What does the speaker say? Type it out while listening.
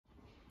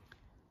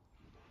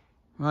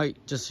Right,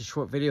 just a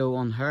short video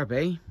on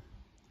Herbie.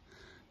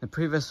 The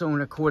previous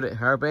owner called it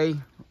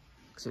Herbie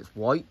because it's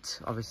white,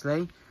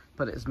 obviously,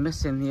 but it's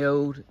missing the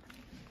old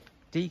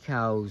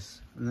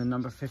decals and the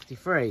number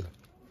 53.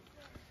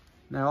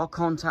 Now I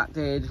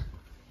contacted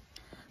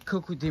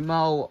Coco de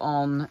Mol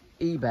on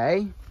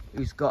eBay,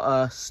 who's got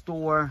a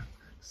store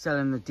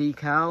selling the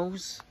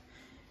decals,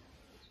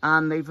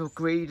 and they've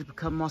agreed to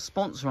become my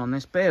sponsor on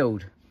this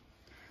build.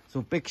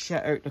 So big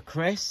shout out to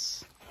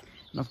Chris,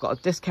 and I've got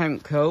a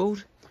discount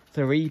code for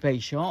their eBay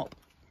shop.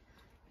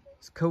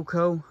 It's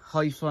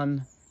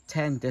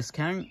Coco-10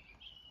 discount,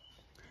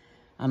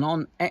 and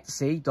on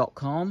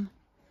Etsy.com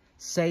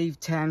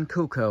save 10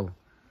 Coco.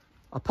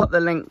 I'll put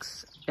the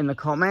links in the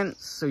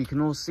comments so you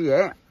can all see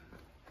it.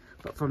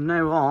 But from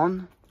now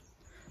on,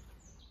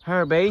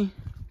 Herbie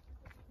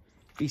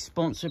be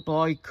sponsored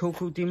by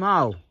Coco de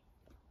Mol,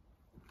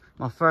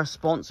 my first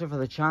sponsor for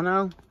the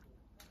channel.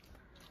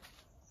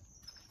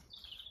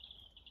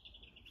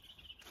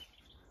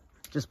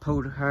 Just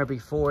pulled Herbie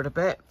forward a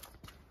bit,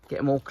 get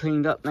him all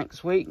cleaned up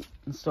next week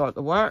and start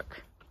the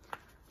work.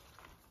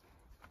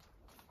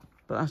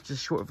 But that's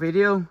just a short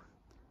video.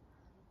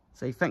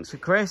 Say thanks for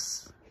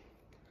Chris,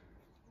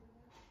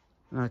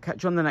 and I'll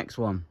catch you on the next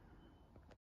one.